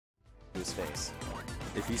to his face.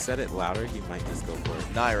 If he said it louder, he might just go for it.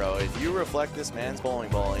 Nairo, if you reflect this man's bowling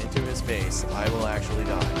ball into his face, I will actually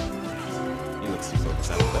die. He looks too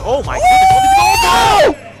focused on it. Oh my goodness, what is going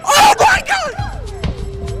on? Oh my god!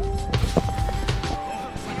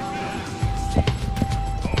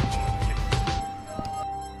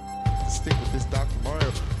 Stick with this Dr. Mario.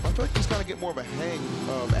 I feel like he's going to get more of a hang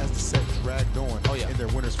as the set dragged on in their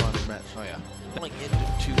winners finals match. Oh yeah. Going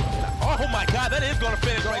into oh my god, that is going to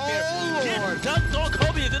finish right there. Get dunked on.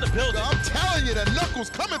 Kobe is in the building. I'm telling you, the knuckles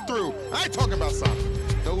coming through. I ain't talking about Sonic.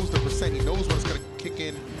 Knows the percent. He knows when it's going to kick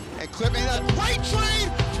in and clip. And a right trade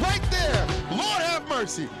right there. Lord have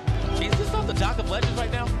mercy. Is this not the Doc of Legends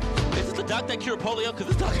right now? Is this the Doc that cured polio? Because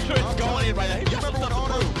this Doc is going in right now. You remember when all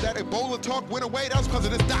that Ebola talk went away? That was because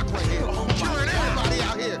of this Doc right here. Curing everybody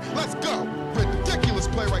out here. Let's go. Ridiculous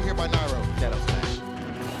play right here by Nairo. Shadow smash.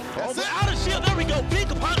 Oh, the outer shield. There we go. Big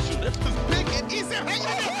Kapachi. This is big and easy.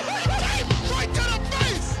 Right to the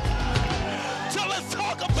face. So let's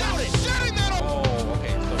talk about it. Shutting that off. Oh,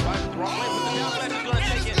 okay. So right the wrong way from the down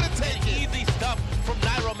smash. He's going to take it. Easy stuff from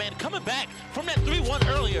Nairo, man. Coming back from that 3-1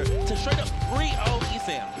 earlier to straight up 3-0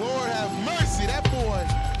 Esam. Lord have mercy, that boy.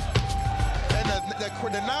 And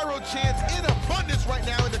the Nairo chants in abundance right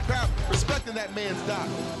now in the crowd, respecting that man's Doc.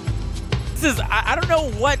 This is, I don't know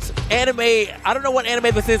what anime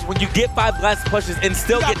this is when you get 5 glass pushes and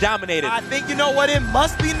still get dominated. I think you know what, it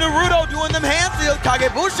must be Naruto doing them hand seals.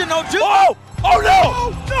 Kagebushin no Jutsu. Oh! Oh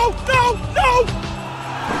no! No! No! No!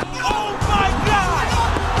 Oh my god!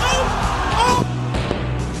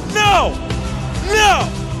 No! No!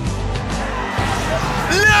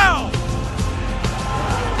 No!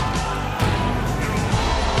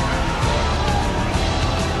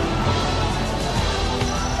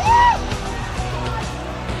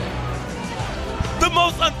 The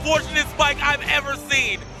most unfortunate spike I've ever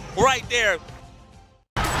seen right there.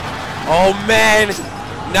 Oh man,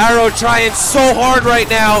 Nairo trying so hard right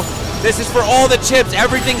now. This is for all the chips,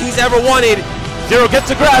 everything he's ever wanted. Zero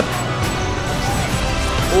gets a grab.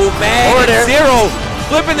 Oh man, Zero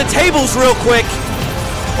flipping the tables real quick.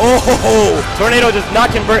 Oh, Tornado does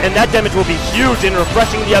not convert, and that damage will be huge in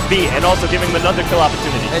refreshing the FB and also giving him another kill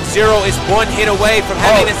opportunity. And Zero is one hit away from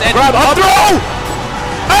having this end. Grab up throw!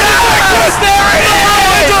 Apex, there it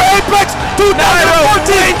is! Apex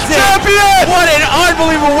 2014 champion! What an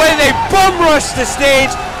unbelievable way they bum rushed the stage.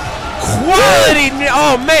 Quality,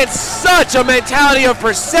 oh man, such a mentality of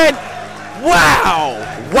percent. Wow,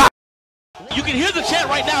 wow. You can hear the chant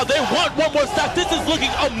right now. They want one more stock. This is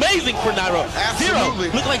looking amazing for Nairo.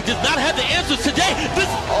 Absolutely. Zero look like does not have the answers today. This.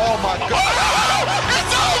 Oh my God.